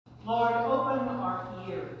Lord, open our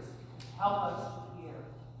ears. Help us to hear.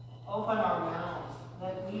 Open our mouths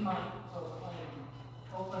that we might proclaim.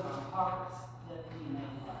 Open our hearts that we may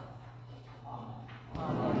love.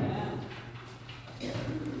 Amen.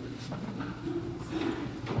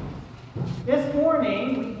 This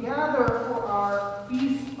morning, we gather for our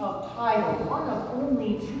Feast of Title, one of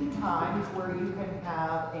only 2 times where you can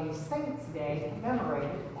have a Saints' Day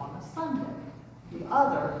commemorated on a Sunday. The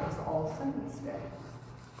other is All Saints' Day.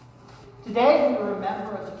 Today, we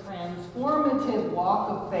remember the transformative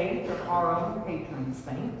walk of faith of our own patron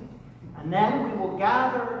saint, and then we will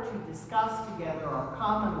gather to discuss together our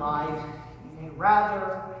common lives in a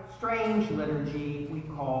rather strange liturgy we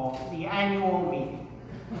call the annual meeting.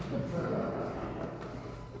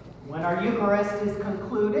 When our Eucharist is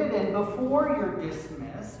concluded and before you're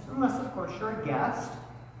dismissed, unless of course you're a guest,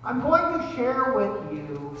 I'm going to share with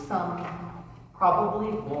you some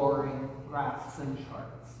probably boring graphs and charts.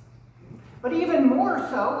 But even more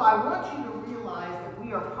so, I want you to realize that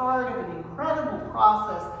we are part of an incredible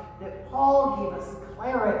process that Paul gave us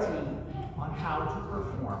clarity on how to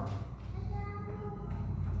perform.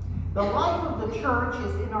 The life of the church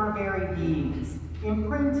is in our very beings,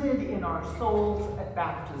 imprinted in our souls at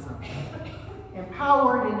baptism,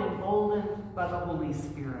 empowered and emboldened by the Holy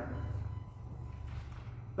Spirit.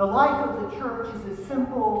 The life of the church is as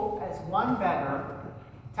simple as one beggar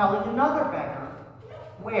telling another beggar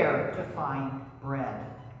where to find bread.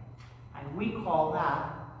 And we call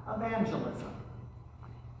that evangelism.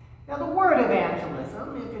 Now, the word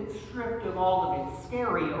evangelism, if it's stripped of all of its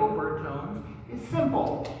scary overtones, is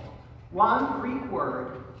simple. One Greek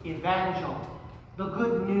word, evangel, the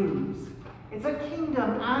good news. It's a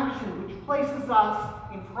kingdom action which places us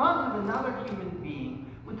in front of another human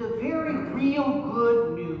being with the very real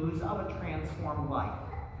good news of a transformed life.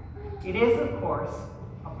 It is, of course,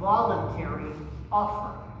 a voluntary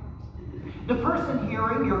offer. The person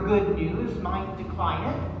hearing your good news might decline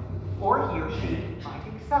it, or he or she might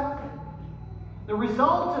accept it. The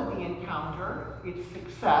result of the encounter, its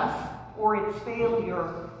success or its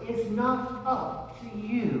failure, is not up to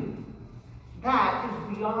you. That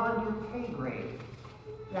is beyond your pay grade.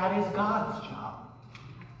 That is God's job.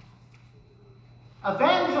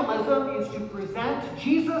 Evangelism is to present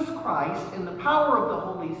Jesus Christ in the power of the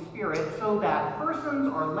Holy Spirit so that persons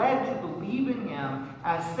are led to believe in him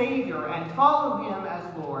as Savior and follow him as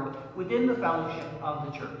Lord within the fellowship of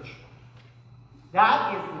the church.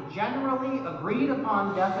 That is the generally agreed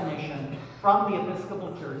upon definition from the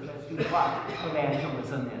Episcopal Church as to what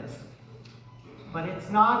evangelism is. But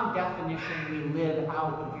it's not a definition we live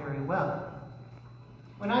out very well.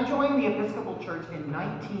 When I joined the Episcopal Church in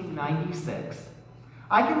 1996,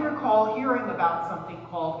 I can recall hearing about something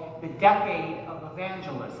called the Decade of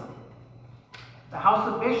Evangelism. The House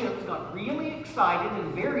of Bishops got really excited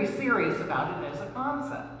and very serious about it as a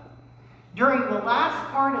concept. During the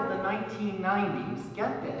last part of the 1990s,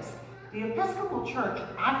 get this, the Episcopal Church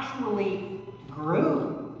actually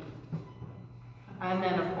grew. And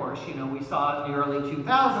then, of course, we saw in the early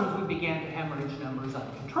 2000s, we began to hemorrhage numbers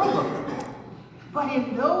uncontrollably. But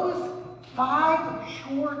in those 5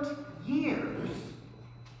 short years,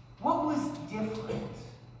 what was different?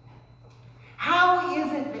 How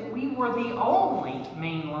is it that we were the only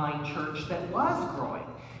mainline church that was growing?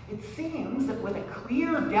 It seems that with a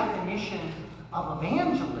clear definition of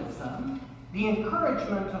evangelism, the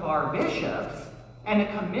encouragement of our bishops, and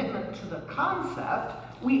a commitment to the concept,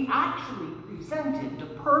 we actually presented the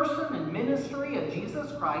person and ministry of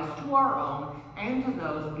Jesus Christ to our own and to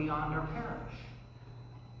those beyond our parish.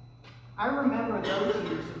 I remember those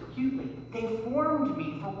years acutely. They formed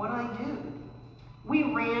me for what I do. We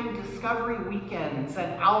ran discovery weekends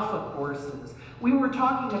and alpha courses. We were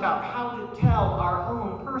talking about how to tell our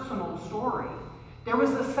own personal story. There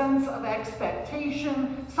was a sense of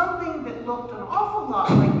expectation, something that looked an awful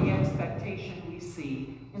lot like the expectation we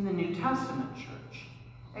see in the New Testament church.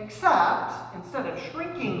 Except, instead of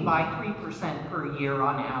shrinking by 3% per year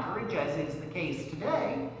on average, as is the case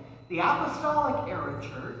today, the Apostolic Era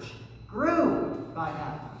church grew by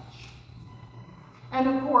that much. And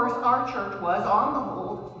of course, our church was, on the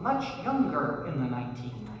whole, much younger in the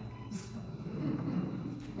 1990s.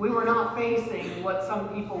 We were not facing what some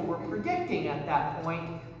people were predicting at that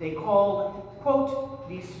point. They called, quote,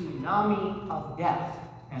 the tsunami of death,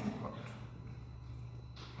 end quote.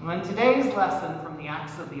 Well, in today's lesson from the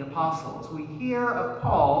Acts of the Apostles, we hear of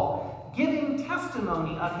Paul giving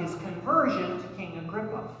testimony of his conversion to King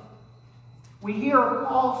Agrippa. We hear of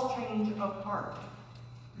Paul's change of heart.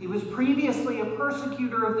 He was previously a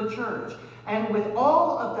persecutor of the church, and with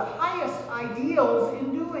all of the highest ideals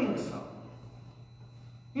in doing so.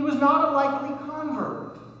 He was not a likely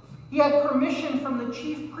convert. He had permission from the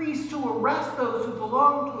chief priest to arrest those who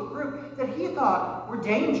belonged to a group that he thought were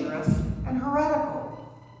dangerous and heretical.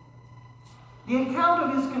 The account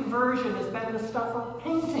of his conversion has been the stuff of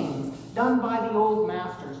paintings done by the old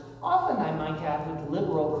masters, often, I might add, with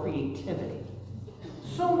liberal creativity.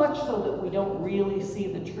 So much so that we don't really see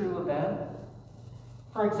the true event.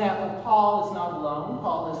 For example, Paul is not alone.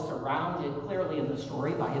 Paul is surrounded clearly in the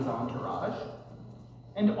story by his entourage.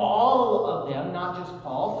 And all of them, not just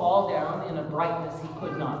Paul, fall down in a brightness he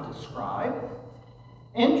could not describe.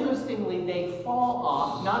 Interestingly, they fall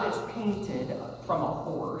off, not as painted from a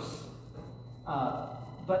horse,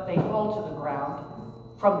 but they fall to the ground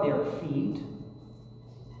from their feet.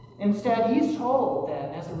 Instead, he's told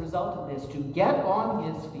then, as a result of this, to get on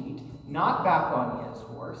his feet, not back on his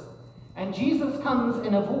horse. And Jesus comes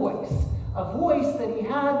in a voice that he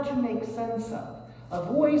had to make sense of, a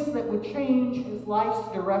voice that would change his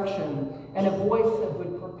life's direction, and a voice that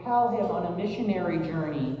would propel him on a missionary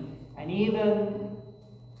journey, and even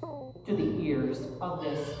to the ears of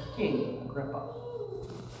this King Agrippa.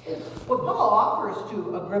 What Paul offers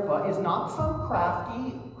to Agrippa is not some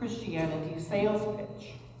crafty Christianity sales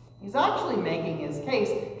pitch. He's actually making his case,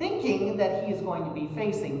 thinking that he is going to be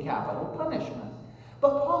facing capital punishment.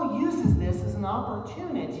 But Paul uses this as an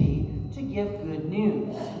opportunity to give good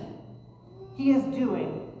news. He is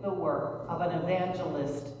doing the work of an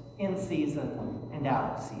evangelist in season and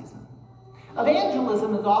out of season.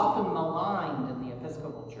 Evangelism is often maligned in the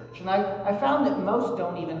Episcopal Church, and I found that most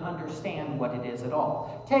don't even understand what it is at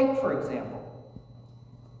all. Take, for example,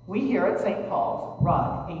 we here at St. Paul's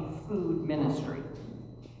run a food ministry.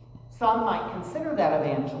 Some might consider that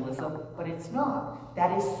evangelism, but it's not.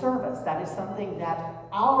 That is service. That is something that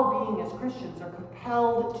our being as Christians are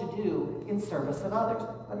compelled to do in service of others,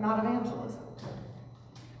 but not evangelism.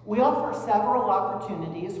 We offer several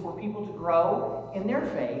opportunities for people to grow in their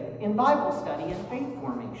faith in Bible study and faith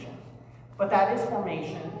formation. But that is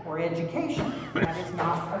formation or education. That is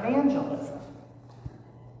not evangelism.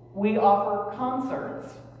 We offer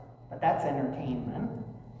concerts, but that's entertainment.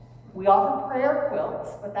 We offer prayer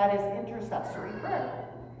quilts, but that is intercessory prayer.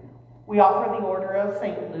 We offer the Order of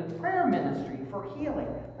St. Luke prayer ministry for healing,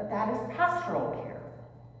 but that is pastoral care.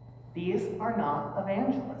 These are not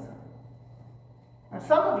evangelism. Now,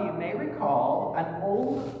 some of you may recall an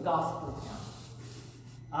old gospel hymn.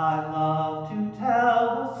 I love to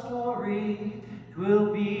tell the story,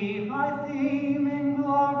 'twill be my theme in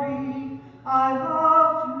glory. I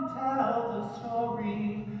love to tell the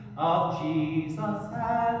story of Jesus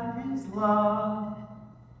and his love.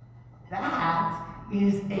 That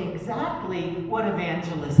is exactly what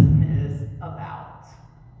evangelism is about.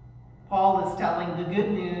 Paul is telling the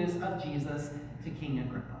good news of Jesus to King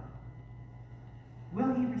Agrippa.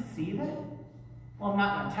 Will he receive it? Well, I'm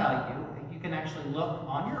not going to tell you. You can actually look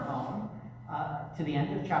on your own to the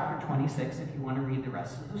end of chapter 26 if you want to read the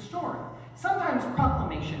rest of the story. Sometimes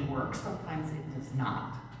proclamation works, sometimes it does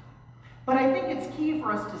not. But I think it's key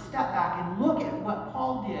for us to step back and look at what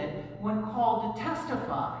Paul did when called to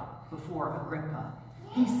testify before Agrippa.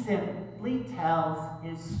 He simply tells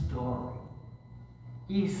his story.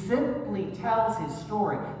 He simply tells his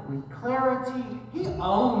story with clarity. He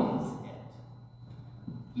owns it.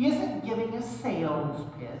 He isn't giving a sales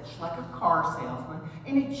pitch like a car salesman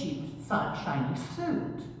in a cheap, shiny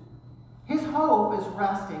suit. His hope is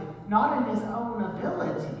resting not in his own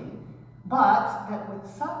ability, but that with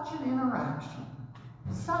such an interaction,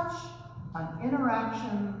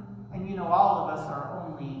 and you know all of us are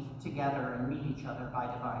only together and meet each other by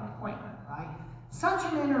divine appointment, right? Such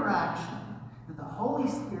an interaction that the Holy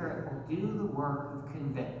Spirit will do the work of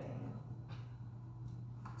convicting.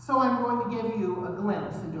 So I'm going to give you a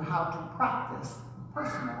glimpse into how to practice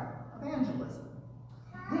personal evangelism.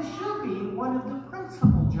 This should be one of the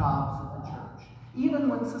principal jobs of the church, even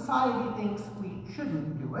when society thinks we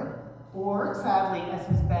shouldn't do it, or, sadly, as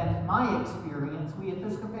has been my experience, we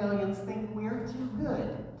Episcopalians think we're too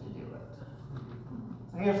good to do it.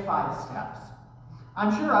 So here's 5 steps.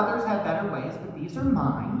 I'm sure others have better ways, but these are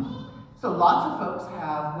mine. So lots of folks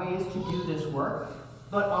have ways to do this work,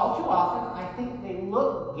 but all too often I think they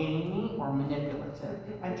look gamey or manipulative.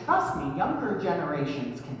 And trust me, younger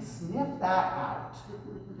generations can sniff that out.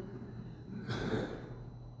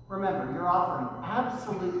 Remember, you're offering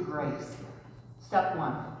absolute grace here. Step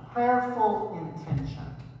 1. Prayerful intention.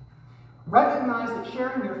 Recognize that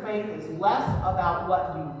sharing your faith is less about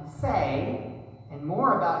what you say and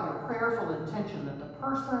more about your prayerful intention that the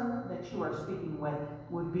person that you are speaking with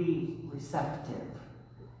would be receptive.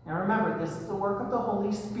 Now remember, this is the work of the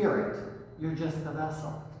Holy Spirit. You're just the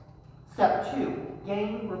vessel. Step 2,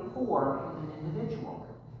 gain rapport with an individual.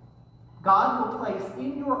 God will place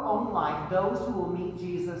in your own life those who will meet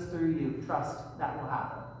Jesus through you. Trust that will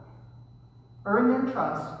happen. Earn their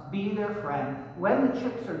trust, be their friend. When the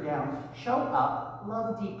chips are down, show up,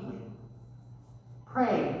 love deeply.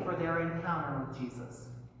 Pray for their encounter with Jesus.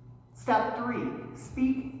 Step 3,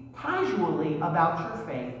 speak casually about your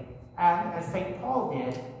faith, and as St. Paul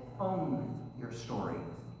did, own your story.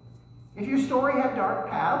 If your story had dark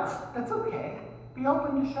paths, that's okay. Be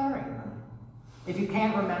open to sharing them. If you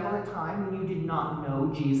can't remember a time when you did not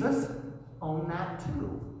know Jesus, own that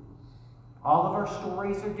too. All of our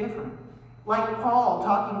stories are different. Like Paul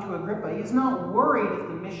talking to Agrippa, he's not worried if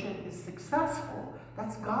the mission is successful.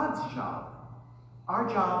 That's God's job. Our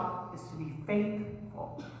job is to be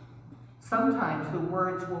faithful. Sometimes the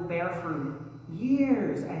words will bear fruit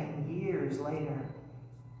years and years later.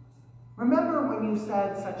 Remember when you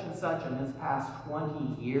said such and such in this past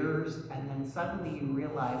 20 years, and then suddenly you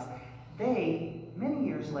realize they, many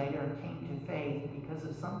years later, came to faith because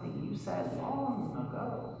of something you said long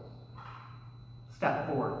ago.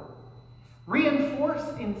 Step 4. Reinforce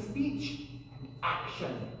in speech and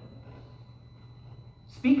action.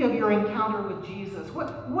 Speak of your encounter with Jesus,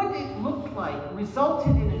 what it looked like,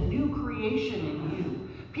 resulted in a new creation in you.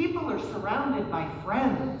 People are surrounded by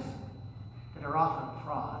friends that are often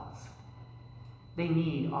frauds. They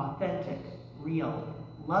need authentic, real,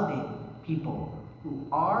 loving people who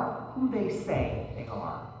are who they say they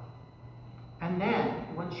are. And then,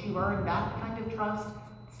 once you earn that kind of trust,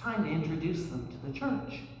 it's time to introduce them to the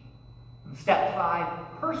church. And step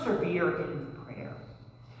 5, persevere in prayer.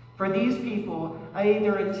 For these people,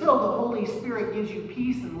 either until the Holy Spirit gives you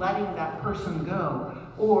peace in letting that person go,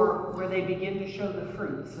 or where they begin to show the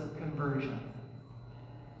fruits of conversion.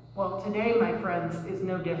 Well, today, my friends, is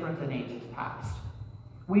no different than ages past.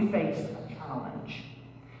 We face a challenge.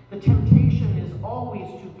 The temptation is always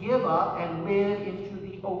to give up and live into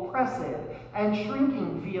the oppressive and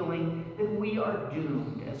shrinking feeling that we are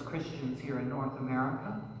doomed as Christians here in North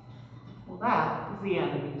America. Well, that is the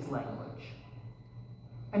enemy's language.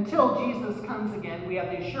 Until Jesus comes again, we have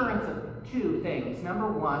the assurance of 2 things. Number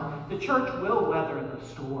 1, the church will weather the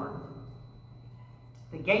storm.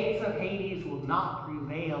 The gates of Hades will not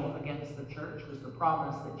prevail against the church, was the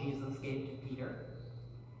promise that Jesus gave to Peter.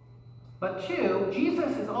 But 2,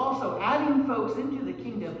 Jesus is also adding folks into the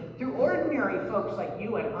kingdom through ordinary folks like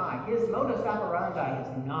you and I. His modus operandi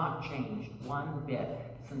has not changed one bit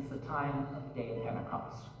since the time of the day of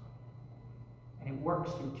Pentecost. And it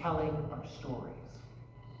works through telling our stories.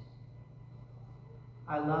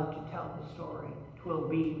 I love to tell the story. 'Twill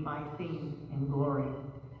be my theme in glory.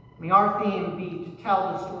 May our theme be to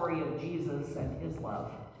tell the story of Jesus and his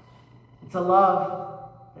love. It's a love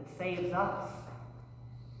that saves us.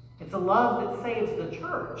 It's a love that saves the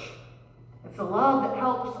church. It's a love that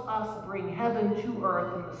helps us bring heaven to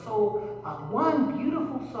earth in the soul of one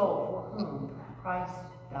beautiful soul for whom Christ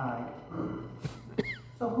died.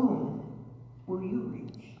 So who